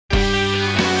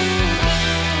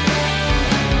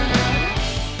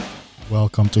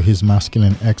Welcome to His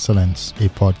Masculine Excellence, a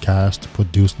podcast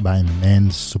produced by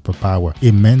Men's Superpower. A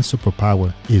men's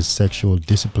superpower is sexual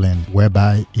discipline,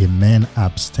 whereby a man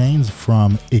abstains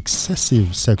from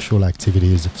excessive sexual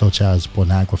activities such as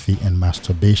pornography and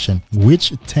masturbation,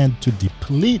 which tend to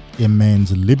deplete a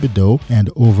man's libido and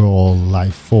overall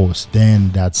life force. Then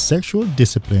that sexual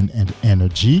discipline and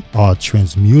energy are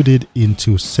transmuted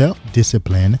into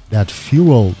self-discipline that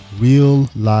fuel real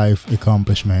life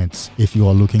accomplishments. If you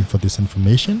are looking for this information,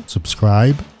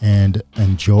 subscribe and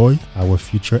enjoy our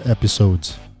future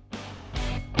episodes.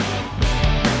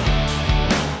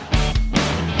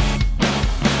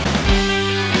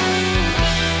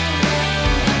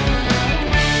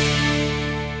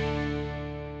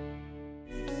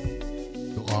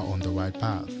 You are on the right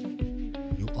path.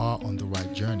 You are on the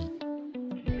right journey.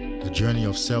 The journey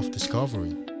of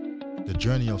self-discovery, the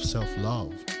journey of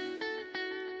self-love,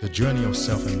 the journey of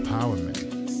self-empowerment.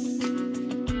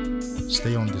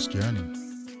 Stay on this journey.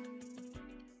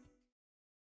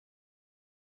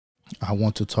 I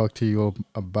want to talk to you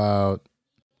about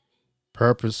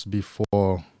purpose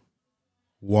before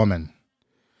woman,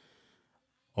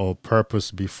 or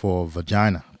purpose before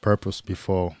vagina, purpose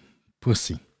before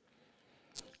pussy.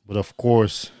 But of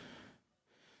course,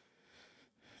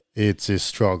 it's a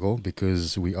struggle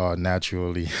because we are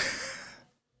naturally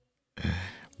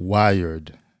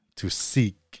wired to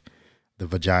seek the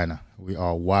vagina. We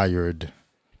are wired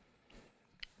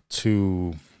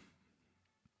to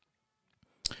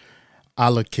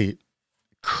allocate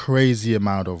crazy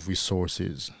amount of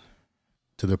resources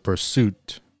to the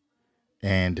pursuit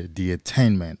and the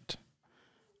attainment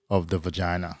of the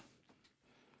vagina.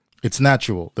 It's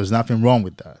natural. There's nothing wrong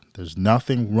with that. There's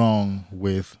nothing wrong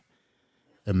with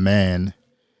a man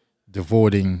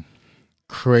devoting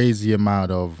crazy amount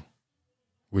of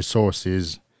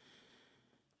resources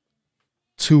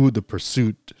to the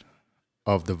pursuit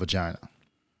of the vagina.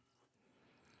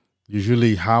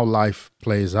 Usually how life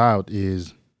plays out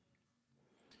is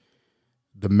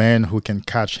the man who can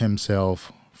catch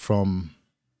himself from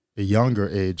a younger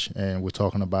age, and we're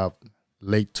talking about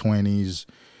late 20s,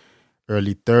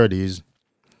 early 30s,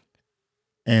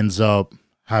 ends up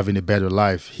having a better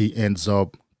life. He ends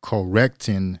up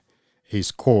correcting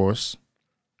his course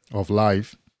of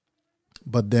life.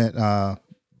 But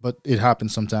it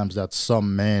happens sometimes that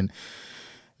some men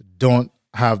don't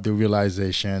have the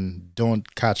realization,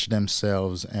 don't catch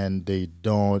themselves, and they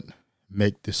don't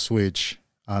make the switch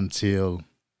until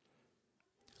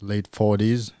late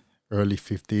 40s, early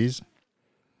 50s.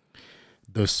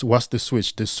 What's the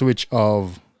switch? The switch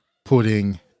of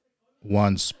putting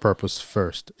one's purpose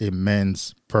first, a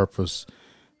man's purpose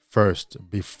first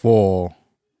before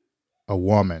a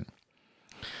woman.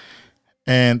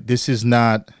 And this is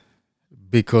not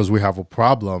because we have a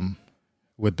problem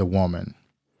with the woman.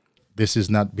 This is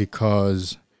not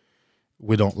because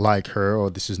we don't like her, or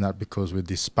this is not because we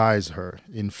despise her.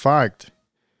 In fact,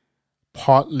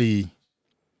 part of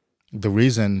the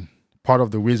reason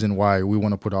why we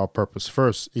want to put our purpose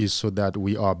first is so that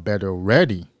we are better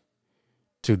ready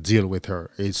to deal with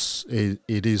her. It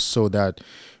is so that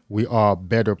we are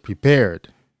better prepared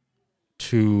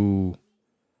to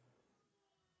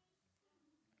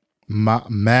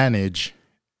manage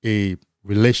a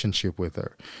relationship with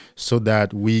her, so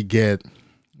that we get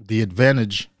the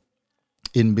advantage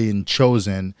in being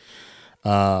chosen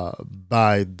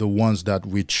by the ones that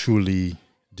we truly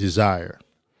desire,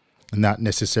 not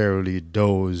necessarily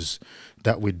those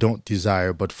that we don't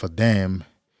desire, but for them,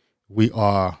 we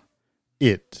are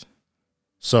it.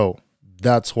 So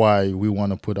that's why we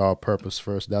want to put our purpose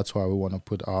first. That's why we want to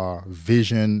put our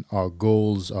vision, our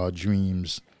goals, our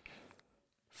dreams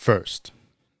first.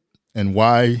 And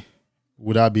why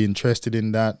would I be interested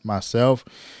in that myself?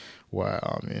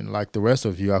 Well, I mean, like the rest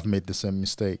of you, I've made the same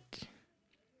mistake.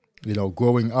 You know,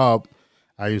 growing up,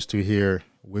 I used to hear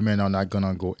women are not going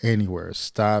to go anywhere.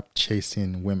 Stop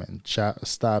chasing women.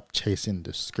 Stop chasing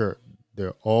the skirt.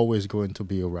 They're always going to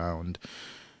be around.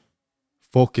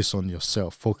 Focus on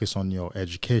yourself. Focus on your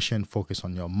education. Focus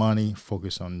on your money.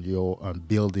 Focus on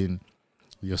building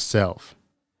yourself.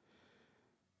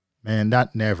 Man,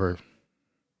 that never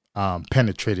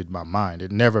penetrated my mind.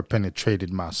 It never penetrated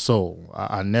my soul.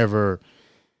 I never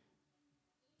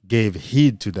gave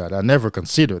heed to that. I never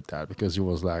considered that, because it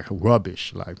was like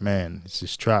rubbish. Like, man, this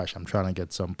is trash. I'm trying to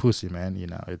get some pussy, man. You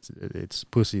know, it's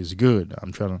pussy is good.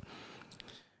 I'm trying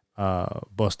to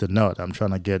bust a nut. I'm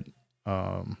trying to get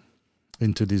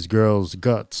into this girl's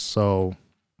guts. So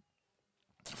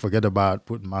forget about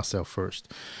putting myself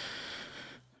first.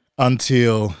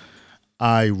 Until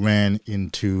I ran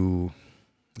into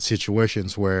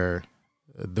situations where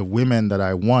the women that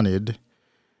I wanted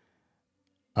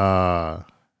uh,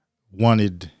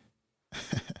 wanted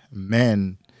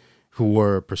men who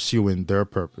were pursuing their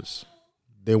purpose.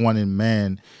 They wanted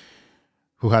men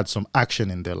who had some action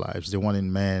in their lives. They wanted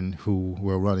men who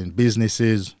were running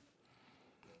businesses,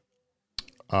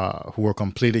 who were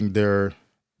completing their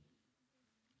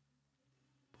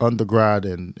undergrad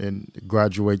and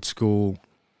graduate school,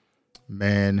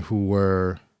 men who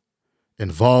were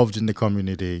involved in the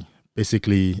community,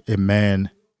 basically a man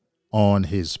on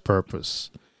his purpose.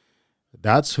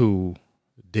 That's who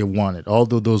they wanted.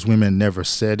 Although those women never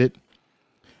said it,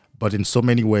 but in so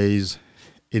many ways,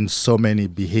 in so many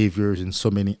behaviors, in so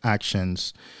many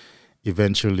actions,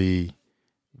 eventually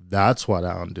that's what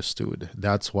I understood.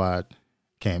 That's what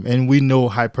came. And we know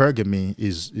hypergamy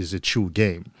is a true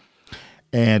game.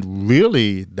 And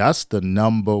really, that's the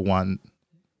number one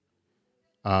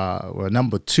or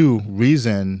number two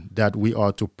reason that we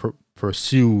ought to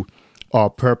pursue our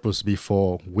purpose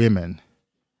before women.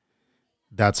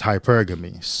 That's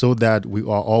hypergamy, so that we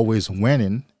are always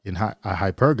winning in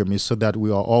hypergamy, so that we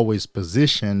are always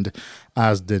positioned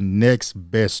as the next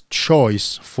best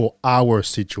choice for our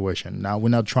situation. Now, we're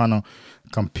not trying to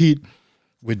compete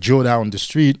with Joe down the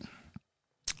street.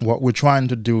 What we're trying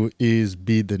to do is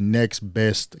be the next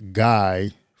best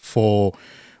guy for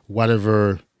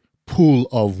whatever pool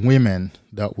of women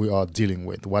that we are dealing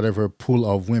with, whatever pool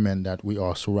of women that we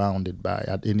are surrounded by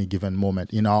at any given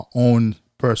moment in our own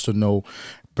personal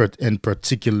and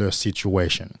particular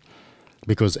situation.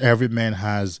 Because every man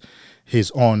has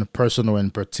his own personal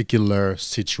and particular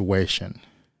situation.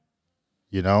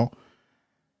 You know,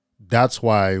 that's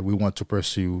why we want to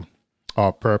pursue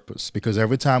our purpose. Because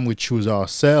every time we choose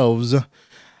ourselves,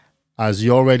 as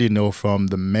you already know from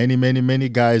the many, many, many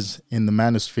guys in the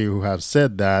manosphere who have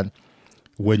said that,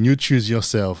 when you choose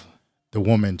yourself, the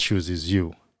woman chooses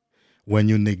you. When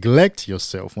you neglect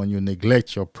yourself, when you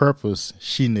neglect your purpose,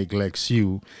 she neglects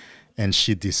you and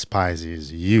she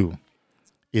despises you.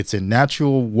 It's a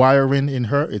natural wiring in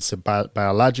her. It's a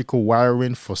biological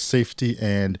wiring for safety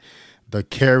and the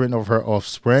caring of her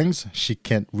offsprings. She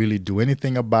can't really do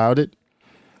anything about it.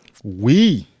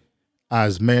 We,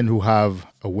 as men who have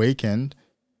awakened,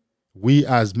 we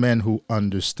as men who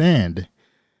understand,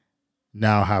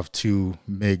 now have to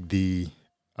make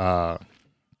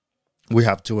we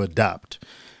have to adapt.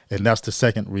 And that's the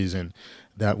second reason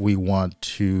that we want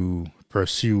to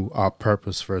pursue our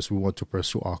purpose first. We want to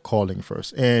pursue our calling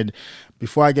first. And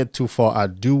before I get too far, I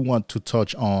do want to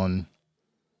touch on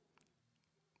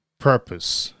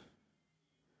purpose,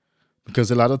 because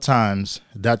a lot of times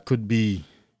that could be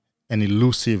an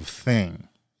elusive thing.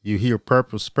 You hear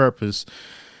purpose, purpose.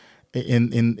 In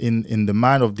the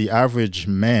mind of the average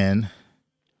man,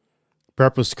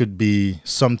 purpose could be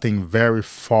something very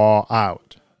far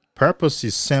out. Purpose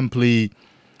is simply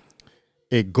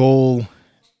a goal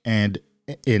and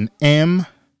an aim,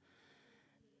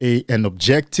 an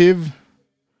objective,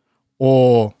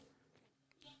 or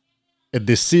a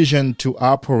decision to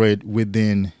operate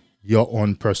within your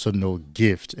own personal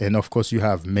gift. And of course, you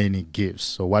have many gifts.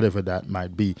 So whatever that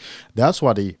might be, that's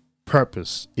what a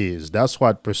purpose is. That's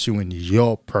what pursuing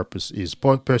your purpose is.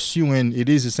 It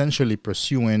is essentially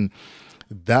pursuing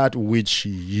that which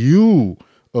you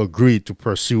agree to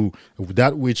pursue,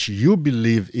 that which you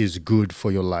believe is good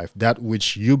for your life, that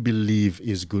which you believe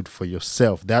is good for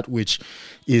yourself, that which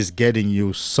is getting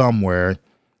you somewhere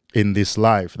in this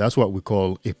life. That's what we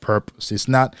call a purpose.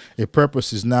 A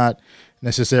purpose is not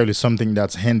necessarily something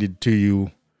that's handed to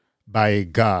you by a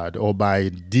God or by a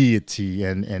deity,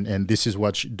 and this is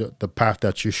what the path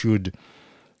that you should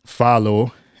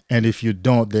follow. And if you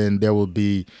don't, then there will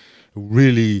be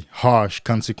really harsh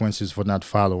consequences for not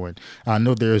following. I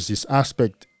know there's this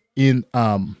aspect in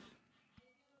of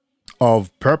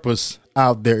purpose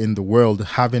out there in the world,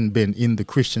 having been in the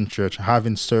Christian church,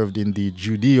 having served in the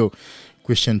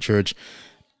Judeo-Christian church.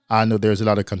 I know there's a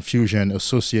lot of confusion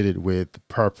associated with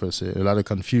purpose, a lot of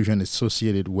confusion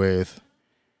associated with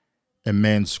a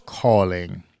man's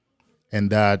calling, and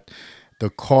that the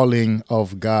calling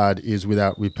of God is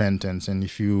without repentance. And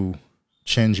if you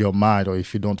change your mind, or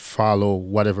if you don't follow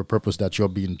whatever purpose that you're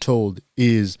being told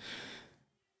is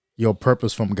your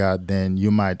purpose from God, then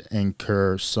you might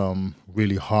incur some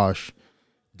really harsh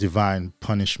divine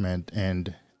punishment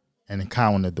and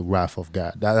encounter the wrath of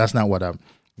God. That's not what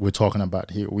we're talking about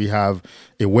here. We have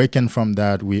awakened from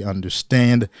that. We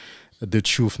understand the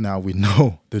truth now. We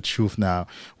know the truth now.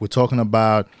 We're talking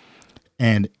about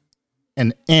an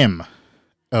aim,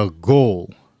 a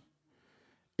goal,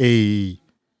 a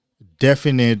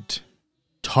definite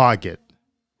target,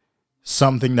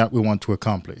 something that we want to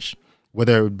accomplish,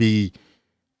 whether it be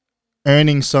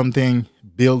earning something,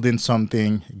 building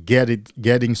something,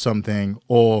 getting something,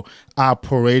 or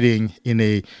operating in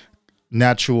a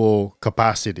natural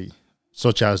capacity,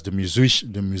 such as the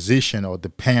musician or the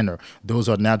painter. Those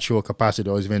are natural capacity,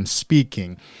 or even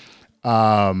speaking,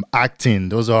 acting.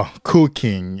 Those are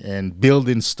cooking and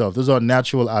building stuff. Those are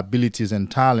natural abilities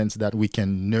and talents that we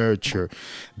can nurture.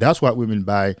 That's what we mean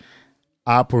by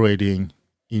operating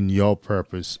in your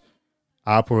purpose,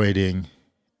 operating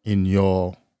in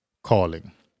your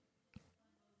calling.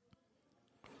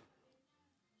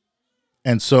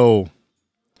 And so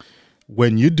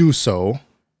when you do so,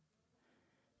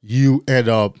 you end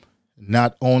up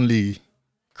not only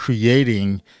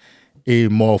creating a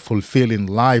more fulfilling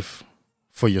life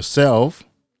for yourself,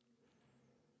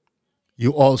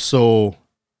 you also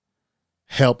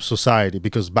help society,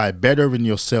 because by bettering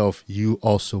yourself, you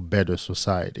also better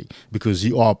society, because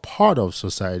you are part of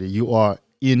society. You are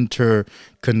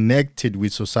interconnected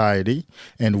with society,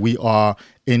 and we are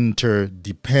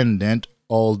interdependent,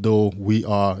 although we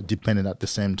are dependent at the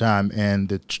same time. And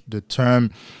the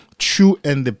term true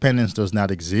independence does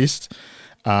not exist.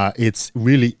 It's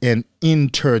really an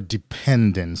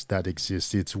interdependence that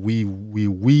exists. It's we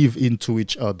weave into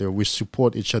each other, we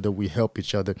support each other, we help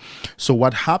each other. So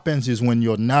what happens is, when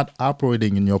you're not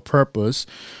operating in your purpose,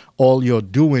 all you're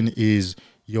doing is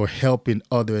you're helping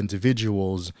other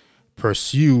individuals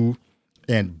pursue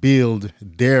and build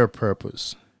their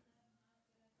purpose,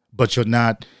 but you're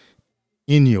not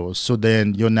in yours. So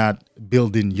then you're not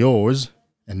building yours,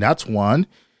 and that's one.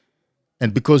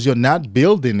 And because you're not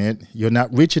building it, you're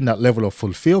not reaching that level of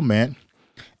fulfillment,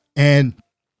 and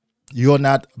you're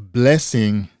not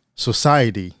blessing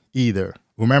society either.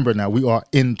 Remember, now we are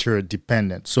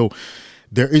interdependent. So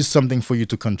there is something for you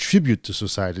to contribute to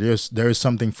society. There is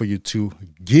something for you to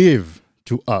give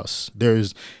to us. There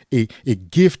is a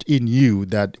gift in you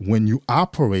that when you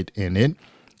operate in it,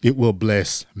 it will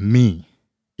bless me.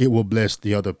 It will bless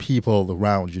the other people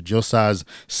around you. Just as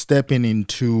stepping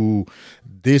into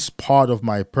this part of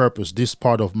my purpose,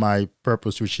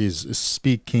 which is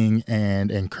speaking and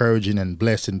encouraging and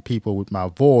blessing people with my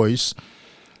voice,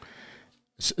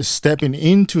 stepping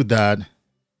into that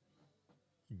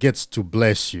gets to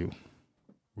bless you,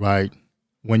 right?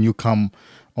 When you come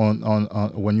on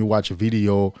when you watch a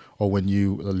video or when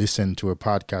you listen to a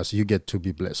podcast, you get to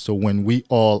be blessed. So when we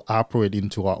all operate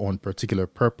into our own particular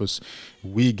purpose,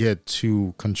 we get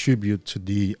to contribute to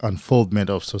the unfoldment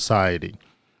of society.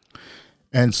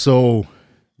 And so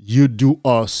you do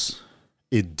us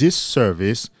a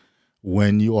disservice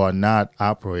when you are not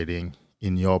operating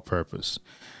in your purpose.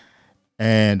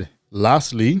 And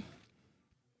lastly,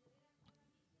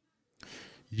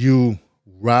 you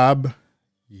rob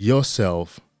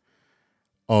yourself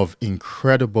of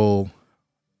incredible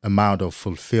amount of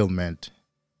fulfillment,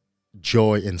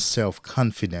 joy, and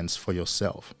self-confidence for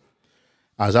yourself.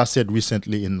 As I said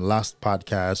recently in the last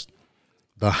podcast,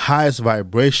 the highest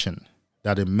vibration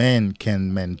that a man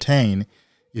can maintain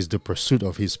is the pursuit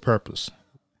of his purpose.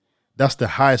 That's the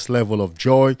highest level of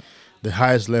joy, the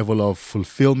highest level of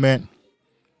fulfillment,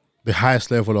 the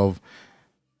highest level of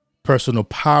personal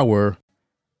power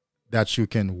that you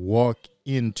can walk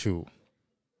into.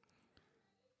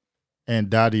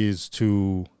 And that is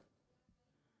to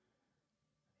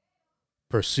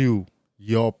pursue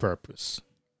your purpose.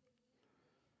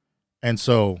 And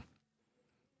so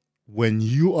when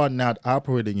you are not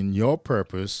operating in your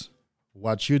purpose,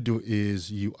 what you do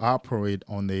is you operate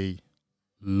on a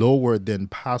lower than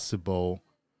possible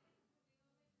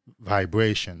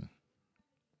vibration,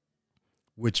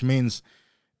 which means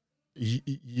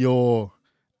your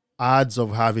odds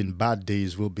of having bad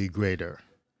days will be greater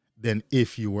than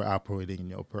if you were operating in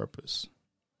your purpose.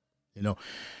 You know,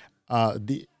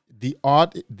 the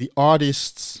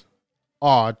artist's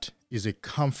art is a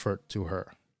comfort to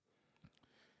her.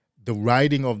 The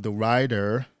writing of the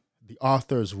writer, the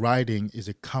author's writing, is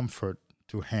a comfort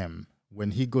to him. When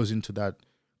he goes into that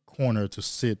corner to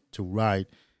sit to write,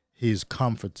 he's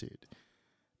comforted.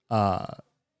 The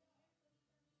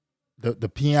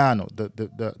piano,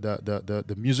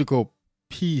 the musical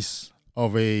piece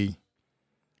of a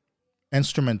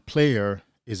instrument player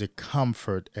is a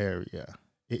comfort area.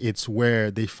 It's where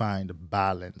they find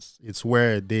balance. It's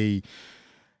where they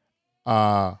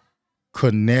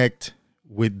connect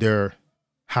with their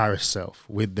higher self,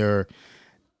 with their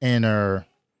inner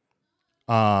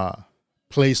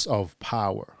place of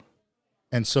power.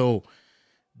 And so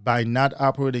by not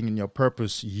operating in your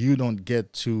purpose, you don't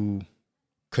get to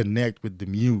connect with the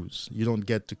muse. You don't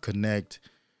get to connect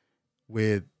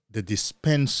with the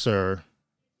dispenser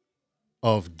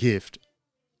of gift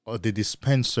or the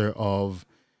dispenser of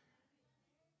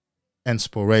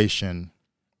inspiration,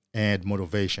 and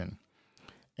motivation.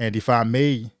 And if I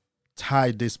may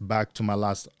tie this back to my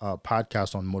last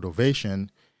podcast on motivation,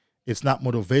 it's not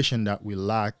motivation that we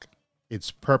lack,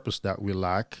 it's purpose that we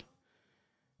lack.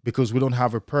 Because we don't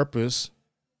have a purpose,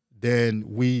 then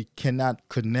we cannot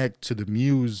connect to the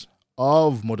muse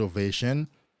of motivation.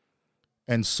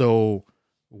 And so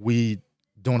we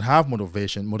don't have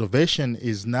motivation. Motivation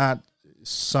is not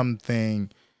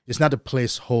something, it's not a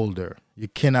placeholder. You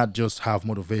cannot just have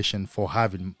motivation for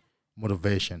having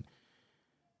motivation.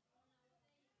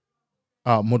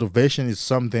 Motivation is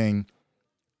something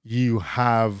you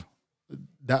have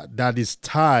that is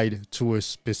tied to a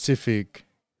specific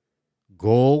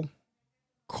goal,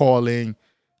 calling,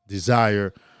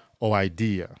 desire, or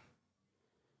idea.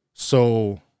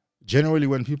 So generally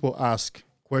when people ask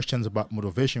questions about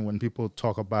motivation, when people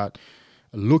talk about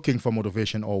looking for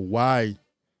motivation or why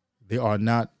they are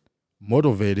not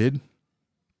motivated,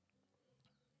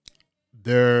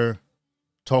 they're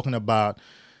talking about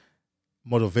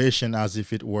motivation as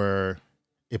if it were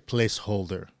a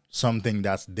placeholder, something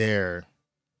that's there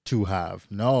to have.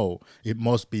 No, it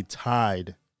must be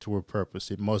tied to a purpose.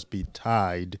 It must be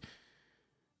tied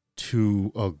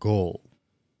to a goal.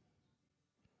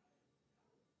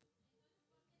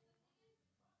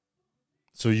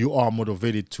 So you are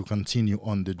motivated to continue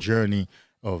on the journey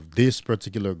of this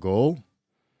particular goal,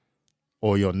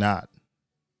 or you're not,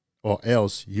 or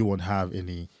else you won't have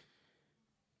any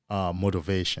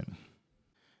motivation.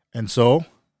 And so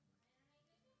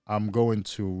I'm going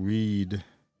to read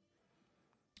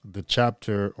the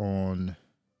chapter on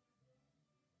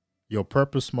your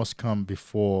purpose must come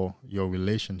before your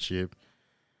relationship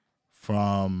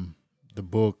from the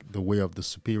book The Way of the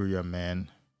Superior Man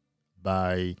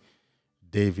by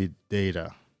David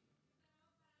Deida.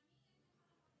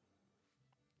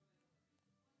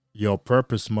 Your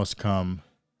purpose must come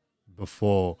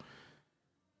before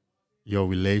your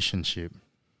relationship.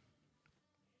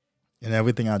 And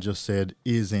everything I just said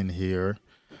is in here.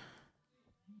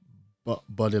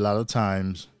 But a lot of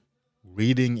times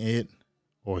reading it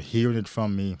or hearing it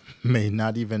from me may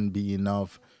not even be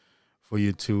enough for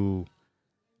you to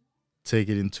take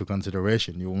it into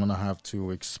consideration. You're going to have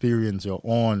to experience your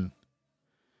own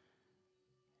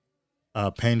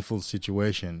painful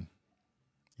situation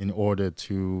in order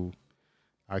to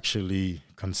actually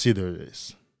consider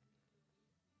this.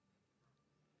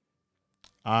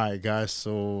 All right, guys.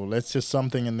 So let's just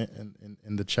something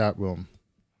in the chat room.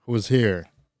 Who's here?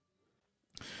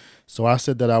 So I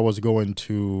said that I was going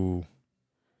to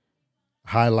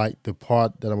highlight the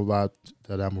part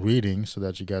that I'm reading so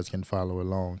that you guys can follow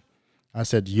along. I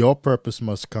said your purpose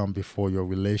must come before your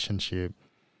relationship.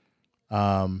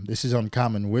 This is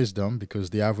uncommon wisdom because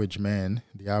the average man,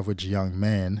 the average young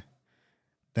man,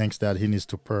 thinks that he needs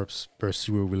to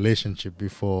pursue a relationship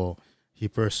before he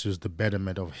pursues the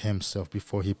betterment of himself,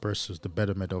 before he pursues the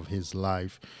betterment of his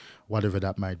life, whatever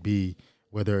that might be,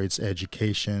 whether it's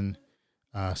education,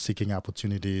 seeking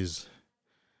opportunities.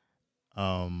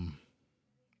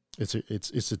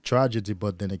 It's a tragedy,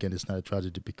 but then again, it's not a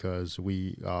tragedy because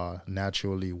we are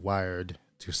naturally wired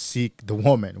to seek the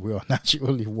woman. We are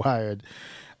naturally wired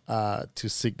to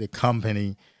seek the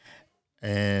company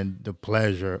and the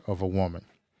pleasure of a woman.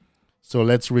 So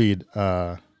let's read.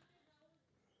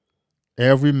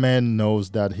 Every man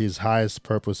knows that his highest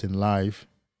purpose in life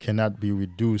cannot be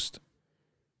reduced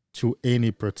to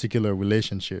any particular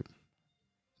relationship.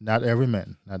 Not every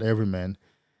man. Not every man.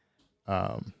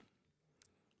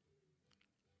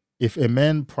 If a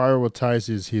man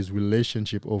prioritizes his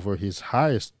relationship over his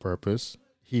highest purpose,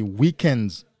 he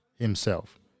weakens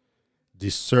himself,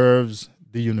 deserves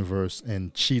the universe,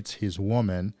 and cheats his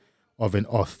woman of an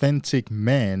authentic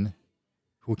man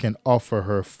who can offer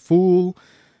her full,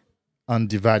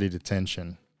 undivided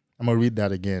attention. I'm going to read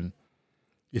that again.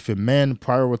 If a man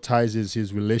prioritizes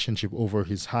his relationship over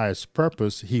his highest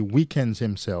purpose, he weakens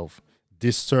himself,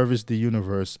 disservices the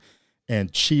universe,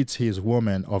 and cheats his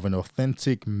woman of an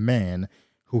authentic man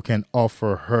who can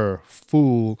offer her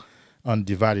full,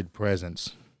 undivided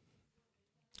presence.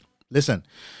 Listen,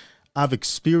 I've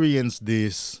experienced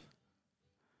this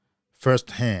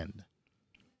firsthand.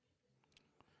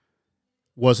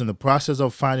 Was in the process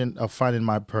of finding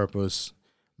my purpose.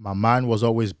 My mind was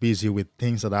always busy with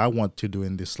things that I want to do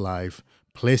in this life,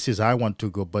 places I want to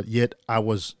go, but yet I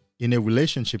was in a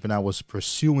relationship and I was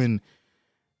pursuing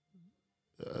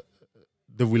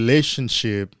the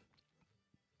relationship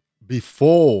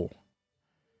before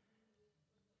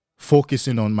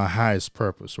focusing on my highest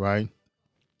purpose, right?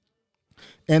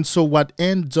 And so what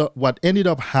ended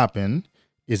up happening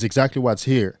is exactly what's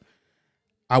here.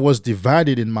 I was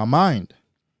divided in my mind.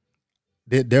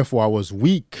 Therefore, I was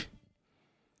weak.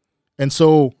 And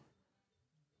so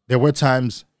there were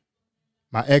times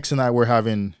my ex and I were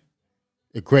having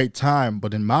a great time,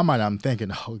 but in my mind, I'm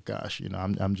thinking, oh gosh,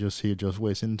 I'm just here, just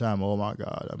wasting time. Oh my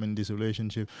God, I'm in this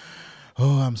relationship.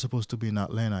 Oh, I'm supposed to be in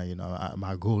Atlanta.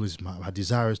 My goal is, my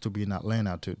desire is to be in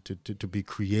Atlanta, to be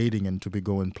creating and to be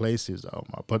going places. Oh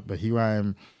my, but here I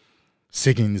am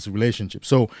seeking this relationship.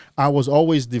 So I was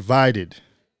always divided.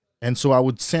 And so I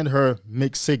would send her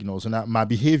mixed signals, and my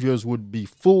behaviors would be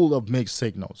full of mixed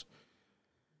signals.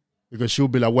 Because she'll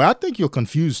be like, well, I think you're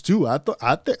confused too. I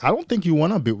don't think you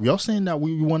want to be. You're saying that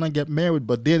we want to get married,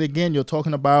 but then again, you're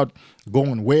talking about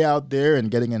going way out there and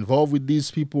getting involved with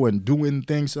these people and doing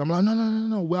things. I'm like,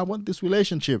 no. Well, I want this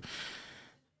relationship.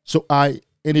 So I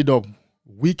ended up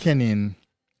weakening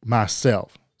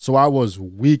myself. So I was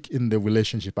weak in the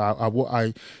relationship.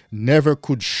 I never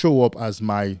could show up as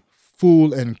my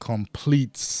full and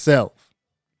complete self,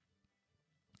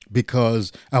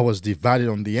 because I was divided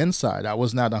on the inside. I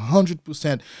was not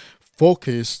 100%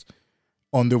 focused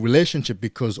on the relationship,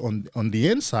 because on the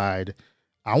inside,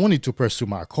 I wanted to pursue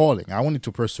my calling. I wanted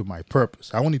to pursue my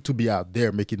purpose. I wanted to be out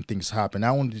there making things happen.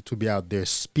 I wanted to be out there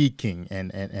speaking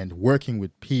and working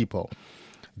with people.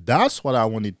 That's what I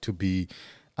wanted to be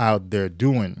out there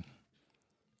doing.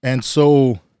 And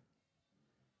so,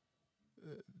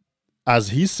 as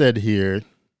he said here,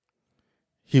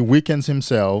 he weakens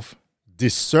himself,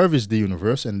 disservice the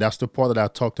universe, and that's the part that I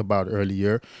talked about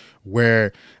earlier,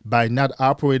 where by not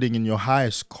operating in your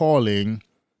highest calling,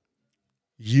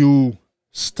 you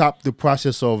stop the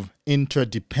process of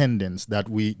interdependence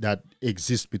that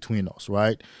exists between us,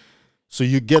 right? So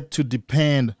you get to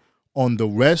depend on the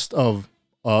rest of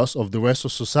us, of the rest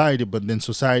of society, but then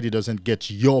society doesn't get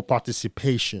your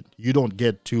participation. You don't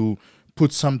get to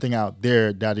put something out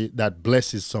there that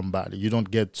blesses somebody. You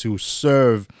don't get to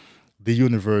serve the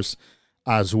universe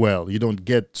as well. You don't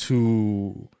get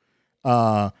to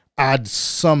add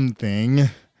something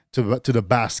to the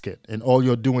basket, and all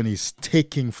you're doing is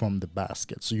taking from the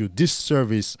basket. So you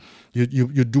disservice, you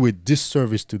do a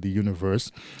disservice to the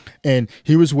universe. And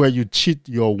here is where you cheat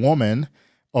your woman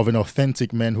of an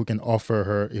authentic man who can offer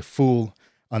her a full,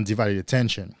 undivided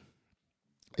attention.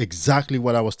 Exactly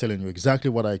what I was telling you, exactly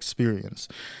what I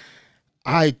experienced.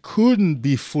 I couldn't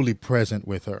be fully present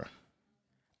with her.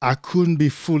 I couldn't be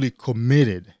fully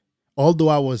committed, although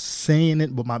I was saying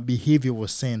it, but my behavior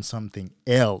was saying something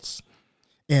else.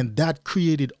 And that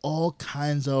created all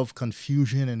kinds of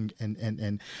confusion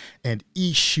and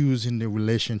issues in the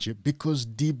relationship, because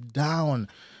deep down,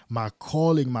 my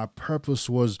calling, my purpose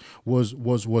was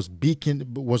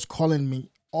calling me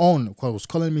on, was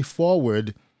calling me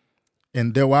forward.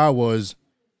 And there I was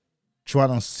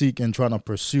trying to seek and trying to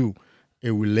pursue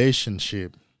a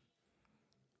relationship.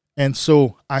 And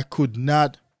so I could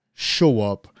not show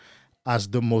up as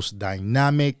the most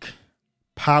dynamic,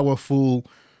 powerful,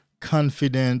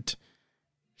 confident,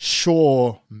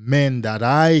 sure man that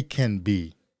I can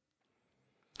be.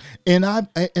 And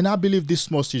I believe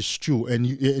this much is true, and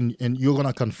you're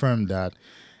gonna confirm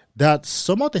that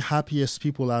some of the happiest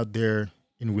people out there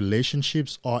in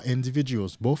relationships are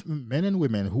individuals, both men and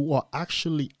women, who are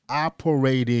actually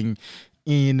operating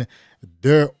in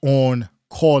their own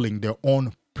calling, their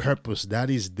own purpose.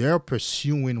 That is, they're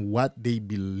pursuing what they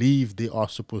believe they are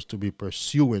supposed to be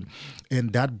pursuing,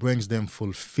 and that brings them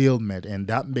fulfillment, and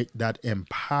that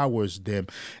empowers them,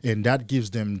 and that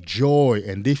gives them joy,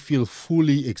 and they feel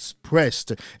fully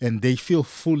expressed, and they feel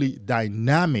fully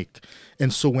dynamic.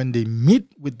 And so when they meet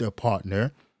with their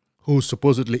partner who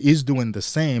supposedly is doing the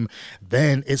same,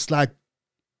 then it's like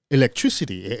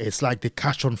electricity. It's like they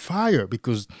catch on fire,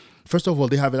 because first of all,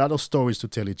 they have a lot of stories to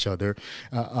tell each other.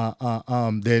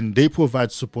 Then they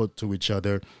provide support to each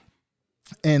other.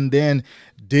 And then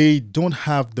they don't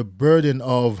have the burden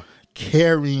of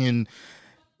carrying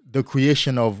the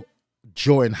creation of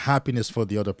joy and happiness for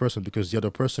the other person, because the other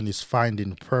person is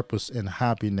finding purpose and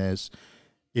happiness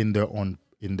in their own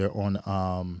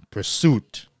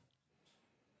pursuit.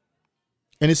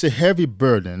 And it's a heavy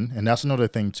burden, and that's another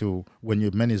thing too. When your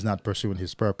man is not pursuing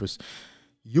his purpose,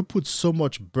 you put so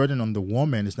much burden on the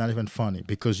woman. It's not even funny,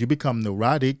 because you become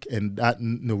neurotic, and that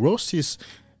neurosis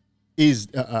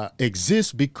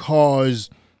exists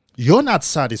because you're not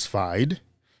satisfied,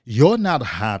 you're not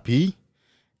happy,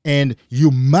 and you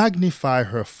magnify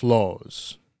her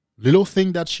flaws. Little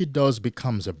thing that she does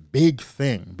becomes a big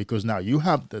thing, because now you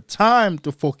have the time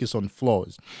to focus on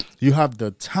flaws. You have the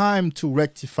time to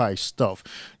rectify stuff.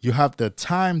 You have the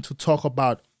time to talk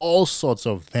about all sorts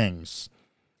of things,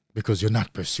 because you're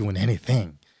not pursuing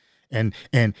anything. And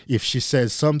if she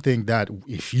says something that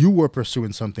if you were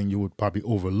pursuing something you would probably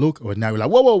overlook, or now you're like,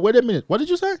 whoa, wait a minute, what did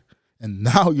you say? And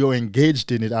now you're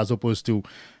engaged in it, as opposed to,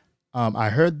 I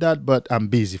heard that, but I'm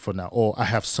busy for now, or I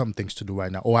have some things to do right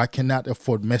now, or I cannot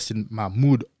afford messing my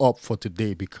mood up for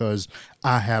today because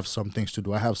I have some things to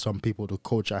do. I have some people to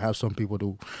coach. I have some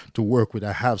people to work with.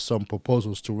 I have some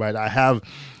proposals to write. I have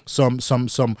some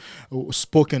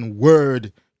spoken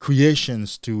word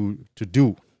creations to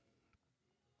do.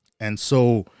 And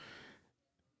so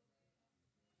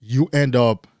you end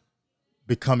up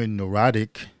becoming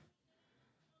neurotic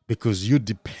because you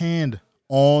depend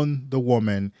on the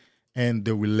woman and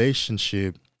the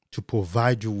relationship to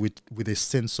provide you with a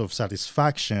sense of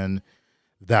satisfaction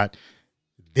that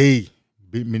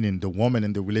meaning the woman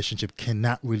and the relationship,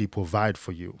 cannot really provide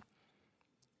for you.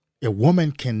 A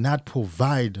woman cannot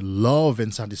provide love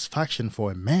and satisfaction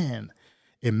for a man.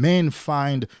 A man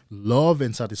find love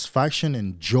and satisfaction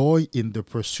and joy in the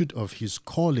pursuit of his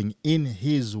calling, in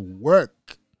his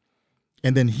work.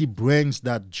 And then he brings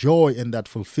that joy and that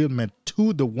fulfillment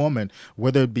to the woman,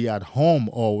 whether it be at home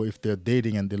or if they're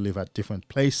dating and they live at different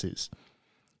places.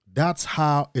 That's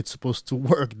how it's supposed to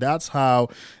work. That's how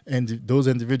those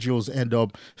individuals end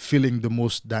up feeling the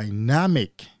most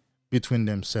dynamic between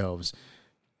themselves.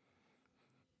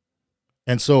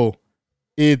 And so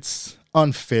it's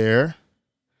unfair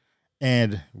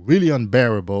and really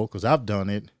unbearable, because I've done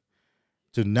it,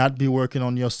 to not be working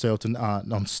on yourself,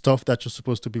 on stuff that you're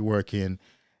supposed to be working,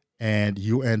 and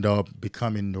you end up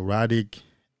becoming neurotic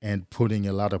and putting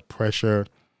a lot of pressure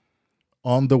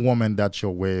on the woman that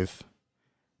you're with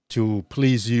to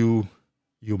please you.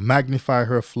 You magnify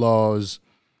her flaws.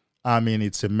 I mean,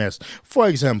 it's a mess. For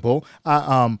example,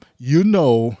 back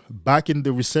in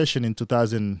the recession in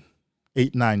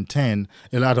 2008, 9, 10,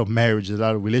 a lot of marriages, a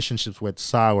lot of relationships went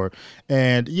sour.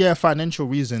 And yeah, financial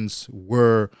reasons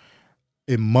were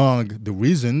among the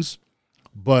reasons,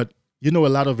 but a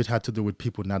lot of it had to do with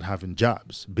people not having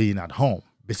jobs, being at home,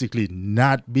 basically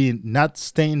not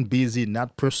staying busy,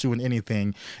 not pursuing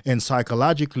anything. And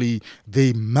psychologically,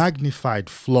 they magnified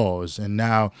flaws. And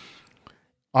now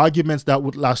arguments that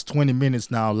would last 20 minutes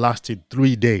now lasted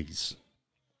 3 days.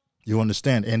 You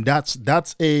understand? And that's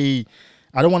I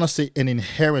don't want to say an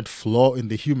inherent flaw in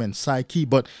the human psyche,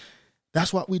 but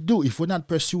that's what we do. If we're not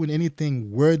pursuing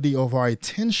anything worthy of our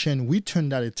attention, we turn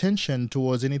that attention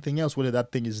towards anything else, whether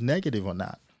that thing is negative or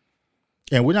not.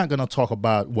 And we're not going to talk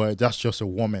about, well, that's just a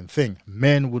woman thing.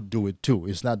 Men would do it too.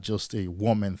 It's not just a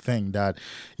woman thing that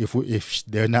if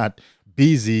they're not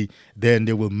busy, then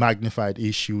they will magnify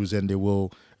issues and they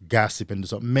will gossip and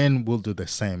so men will do the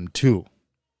same too.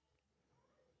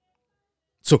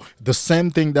 So the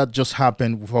same thing that just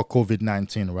happened for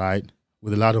COVID-19, right?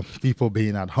 With a lot of people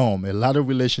being at home, a lot of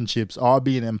relationships are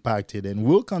being impacted and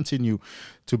will continue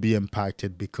to be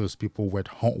impacted because people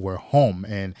were home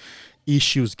and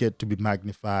issues get to be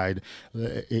magnified.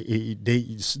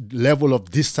 The level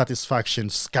of dissatisfaction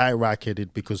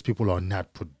skyrocketed because people are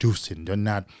not producing. They're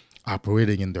not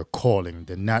operating in their calling.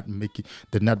 They're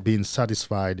not being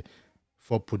satisfied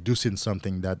for producing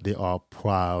something that they are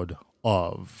proud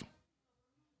of.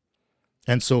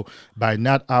 And so by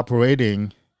not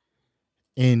operating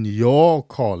in your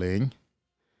calling,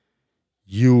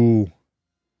 you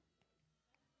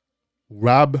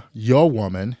rob your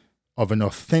woman of an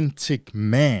authentic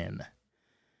man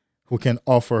who can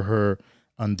offer her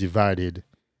undivided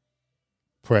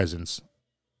presence.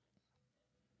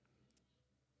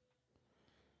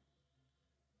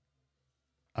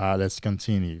 Let's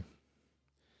continue.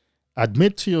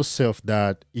 Admit to yourself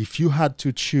that if you had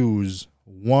to choose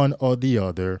one or the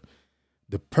other,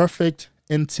 the perfect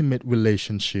intimate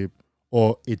relationship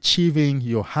or achieving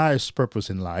your highest purpose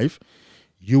in life,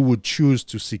 you would choose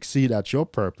to succeed at your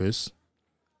purpose.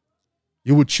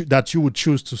 You would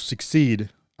choose to succeed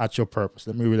at your purpose.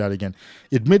 Let me read that again.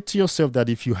 Admit to yourself that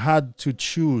if you had to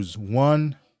choose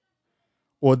one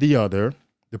or the other,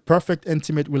 the perfect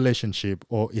intimate relationship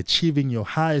or achieving your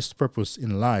highest purpose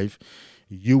in life,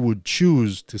 you would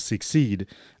choose to succeed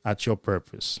at your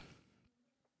purpose.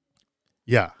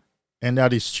 Yeah, and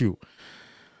that is true.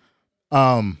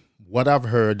 What I've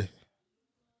heard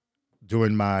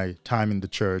during my time in the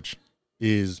church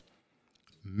is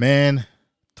men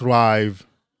thrive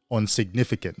on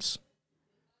significance,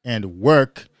 and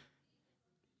work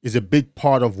is a big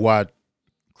part of what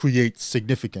creates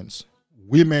significance.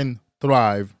 Women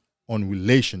thrive on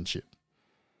relationship.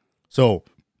 So,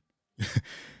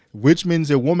 which means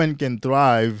a woman can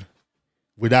thrive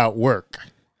without work.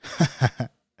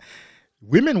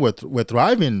 Women were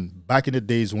thriving back in the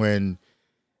days when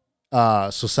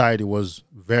society was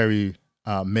very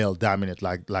male dominant.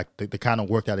 Like the kind of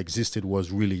work that existed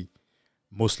was really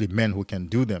mostly men who can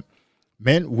do them.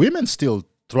 Women still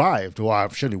thrived, or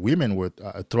actually women were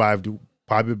thrived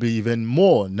probably even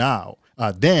more now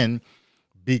then,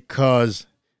 because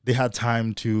they had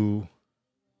time to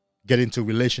get into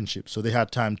relationships. So they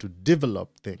had time to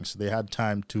develop things. They had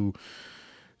time to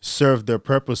serve their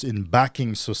purpose in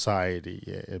backing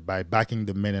society, by backing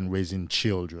the men and raising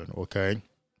children. Okay.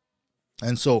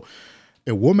 And so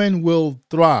a woman will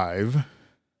thrive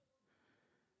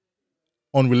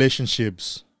on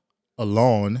relationships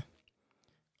alone.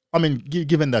 I mean,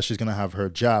 given that she's going to have her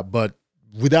job, but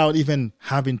without even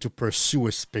having to pursue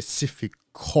a specific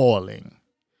calling.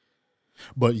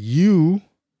 But you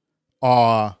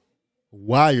are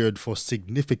wired for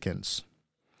significance.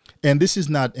 And this is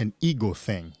not an ego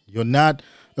thing. You're not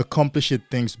accomplishing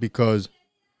things because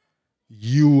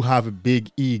you have a big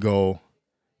ego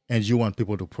and you want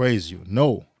people to praise you.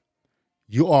 No,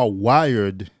 you are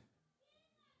wired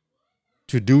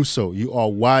to do so. You are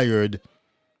wired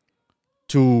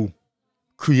to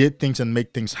create things and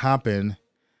make things happen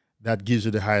that gives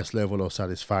you the highest level of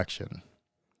satisfaction.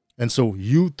 And so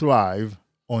you thrive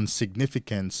on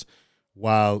significance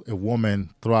while a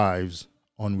woman thrives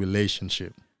on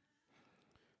relationship.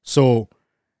 So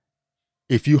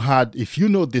if you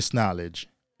know this knowledge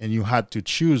and you had to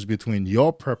choose between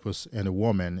your purpose and a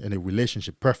woman in a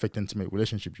relationship, perfect intimate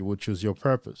relationship, you would choose your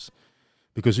purpose.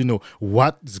 Because you know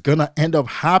what's gonna end up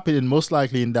happening most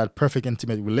likely in that perfect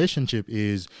intimate relationship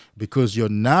is, because you're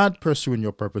not pursuing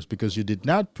your purpose, because you did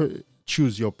not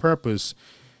choose your purpose,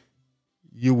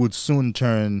 you would soon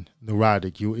turn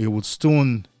neurotic. It would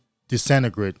soon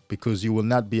disintegrate, because you will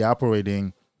not be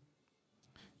operating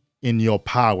in your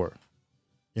power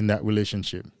in that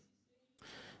relationship.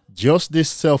 Just this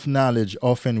self-knowledge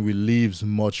often relieves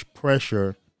much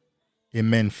pressure a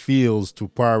man feels to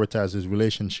prioritize his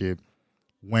relationship,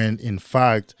 when in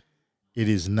fact it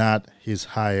is not his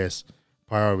highest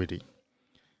priority.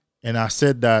 And I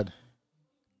said that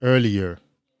earlier.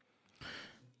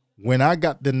 When I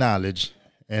got the knowledge,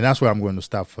 and that's where I'm going to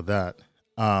stop for that,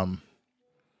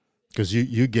 because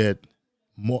you get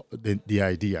more the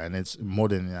idea, and it's more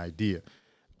than an idea.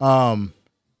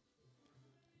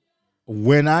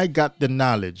 When I got the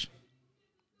knowledge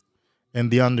and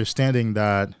the understanding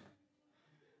that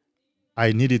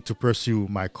I needed to pursue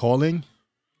my calling,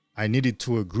 I needed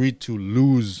to agree to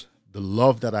lose the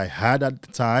love that I had at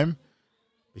the time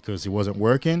because it wasn't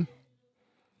working,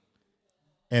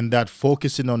 and that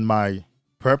focusing on my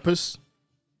purpose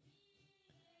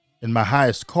and my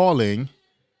highest calling,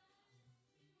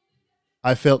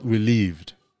 I felt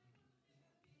relieved.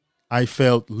 I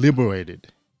felt liberated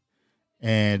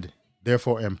and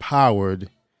therefore empowered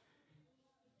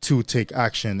to take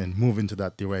action and move into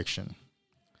that direction.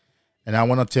 And I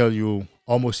want to tell you,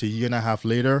 almost a year and a half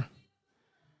later,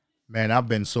 man, I've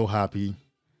been so happy.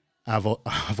 I've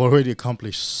already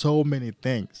accomplished so many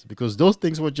things, because those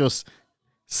things were just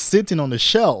sitting on the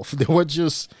shelf. They were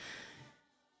just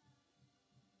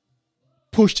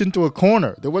pushed into a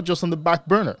corner. They were just on the back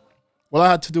burner. What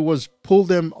I had to do was pull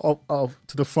them off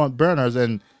to the front burners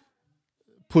and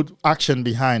put action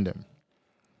behind them.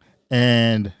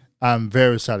 And I'm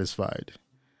very satisfied.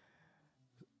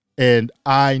 And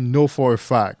I know for a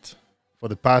fact, for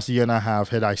the past year and a half,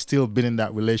 had I still been in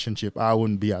that relationship, I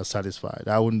wouldn't be as satisfied.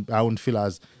 I wouldn't feel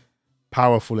as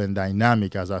powerful and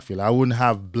dynamic as I feel. I wouldn't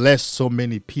have blessed so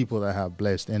many people that I have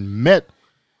blessed, and met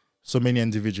so many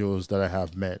individuals that I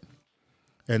have met.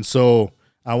 And so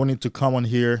I wanted to come on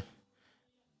here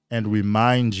and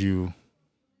remind you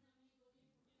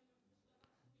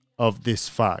of this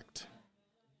fact.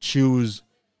 Choose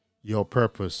your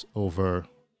purpose over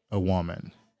a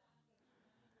woman.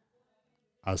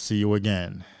 I'll see you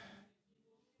again.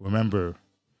 Remember,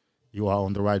 you are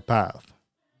on the right path.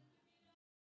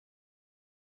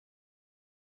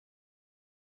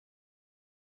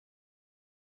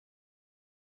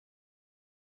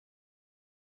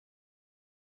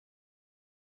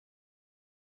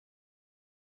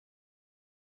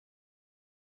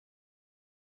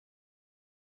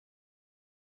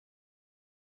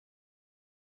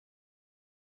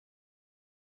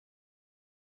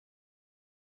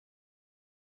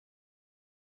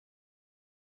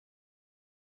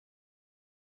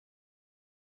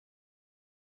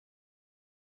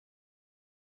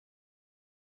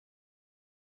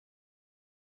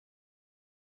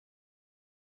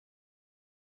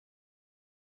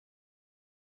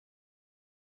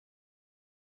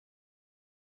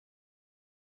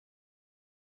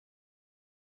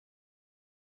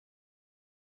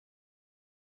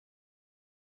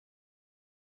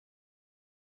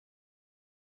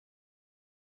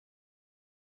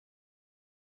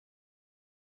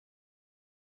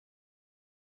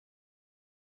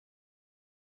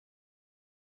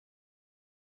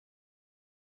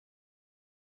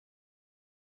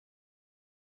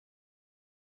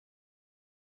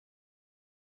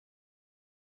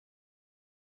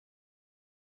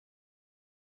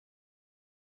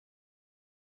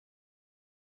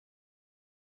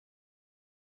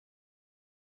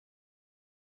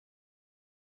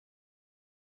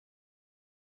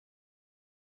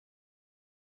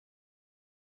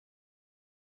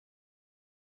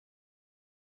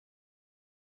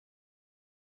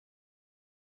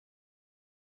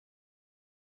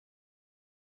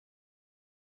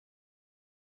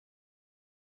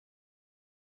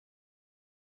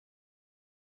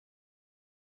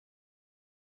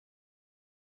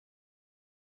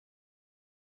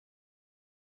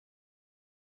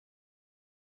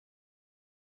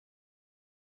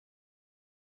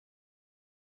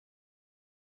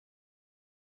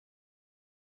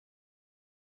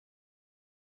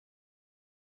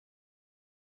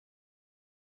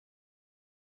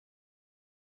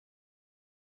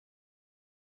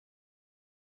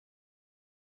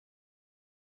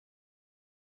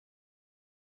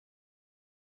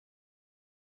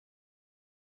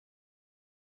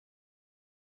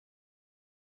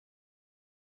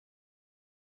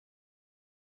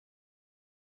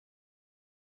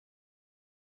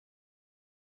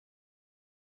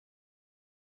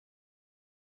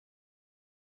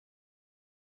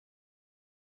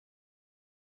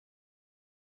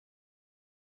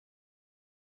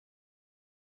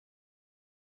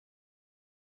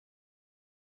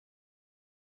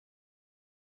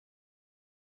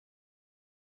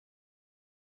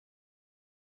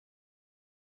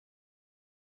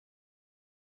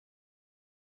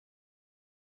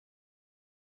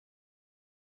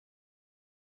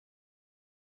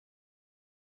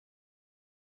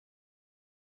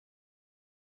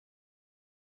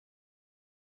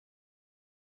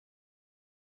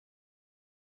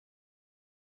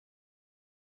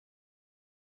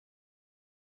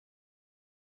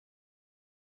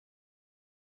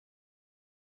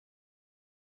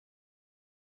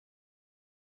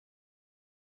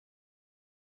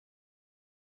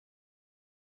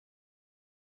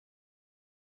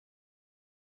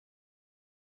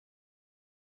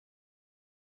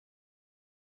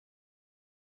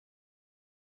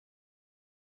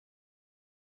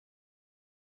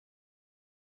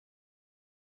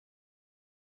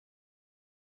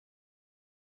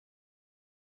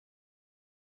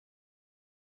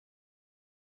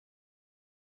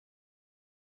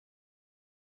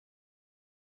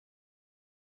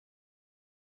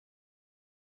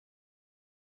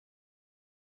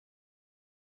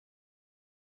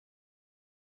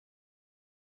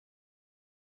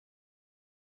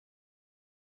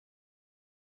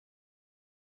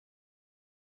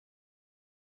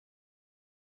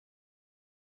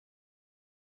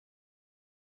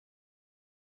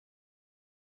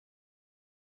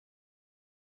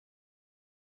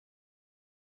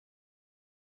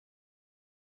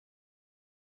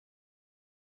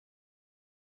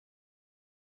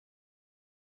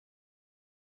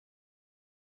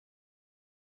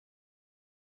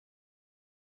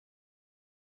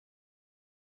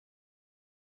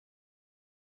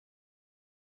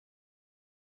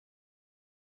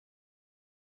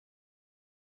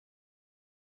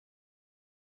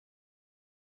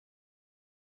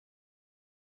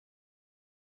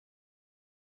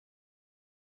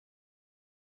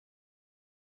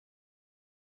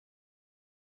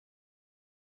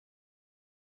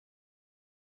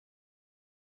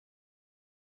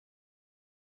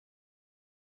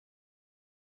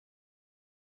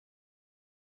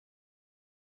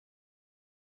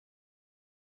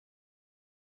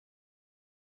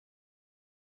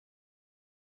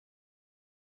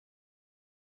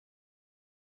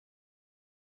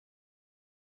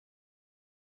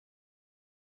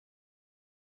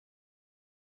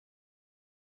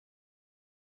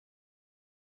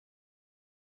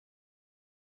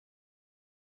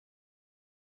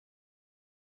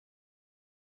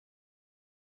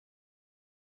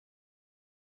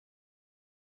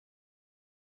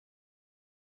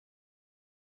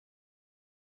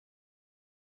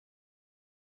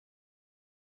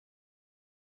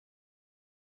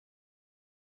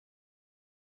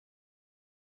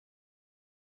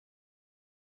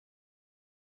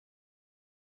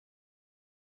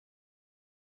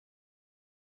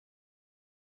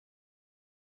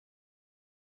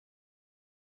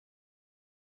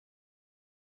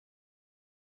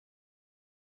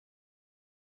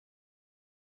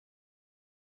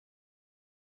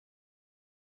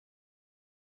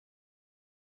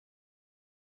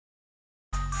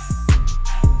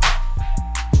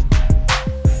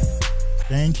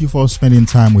 Thank you for spending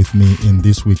time with me in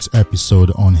this week's episode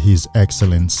on His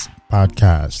Excellence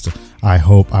podcast. I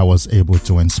hope I was able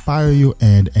to inspire you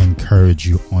and encourage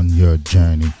you on your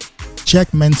journey.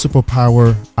 Check Men's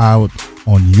Superpower out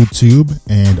on YouTube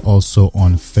and also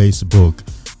on Facebook.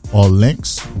 All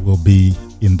links will be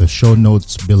in the show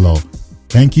notes below.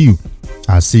 Thank you.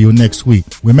 I'll see you next week.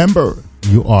 Remember,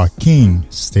 you are king.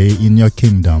 Stay in your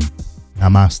kingdom.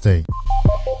 Namaste.